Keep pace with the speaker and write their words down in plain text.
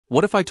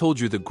What if I told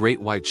you the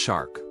great white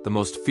shark, the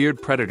most feared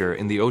predator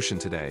in the ocean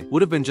today,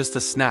 would have been just a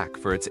snack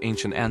for its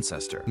ancient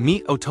ancestor?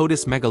 Meet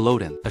Otodus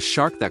megalodon, a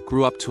shark that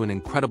grew up to an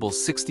incredible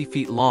 60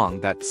 feet long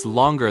that's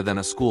longer than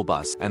a school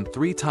bus and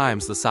 3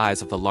 times the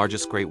size of the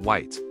largest great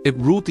white. It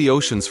ruled the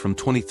oceans from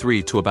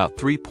 23 to about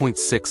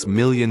 3.6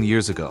 million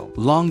years ago,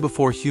 long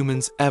before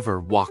humans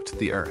ever walked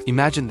the earth.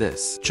 Imagine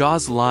this: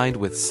 jaws lined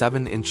with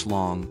 7-inch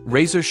long,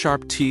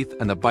 razor-sharp teeth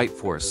and a bite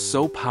force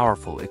so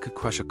powerful it could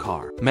crush a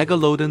car.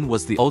 Megalodon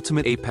was the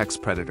ultimate apex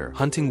predator,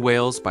 hunting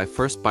whales by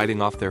first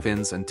biting off their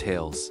fins and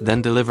tails,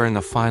 then delivering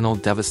a final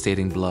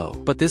devastating blow.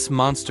 But this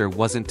monster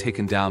wasn't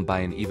taken down by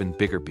an even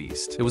bigger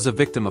beast. It was a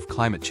victim of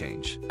climate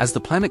change. As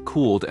the planet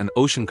cooled and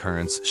ocean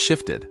currents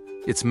shifted,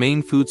 its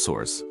main food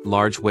source,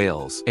 large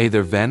whales,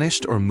 either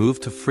vanished or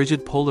moved to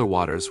frigid polar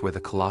waters where the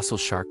colossal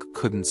shark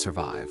couldn't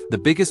survive. The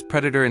biggest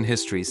predator in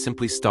history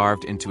simply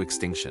starved into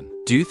extinction.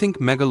 Do you think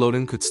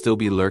Megalodon could still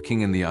be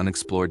lurking in the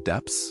unexplored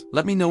depths?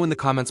 Let me know in the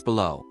comments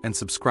below, and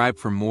subscribe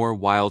for more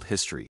wild history.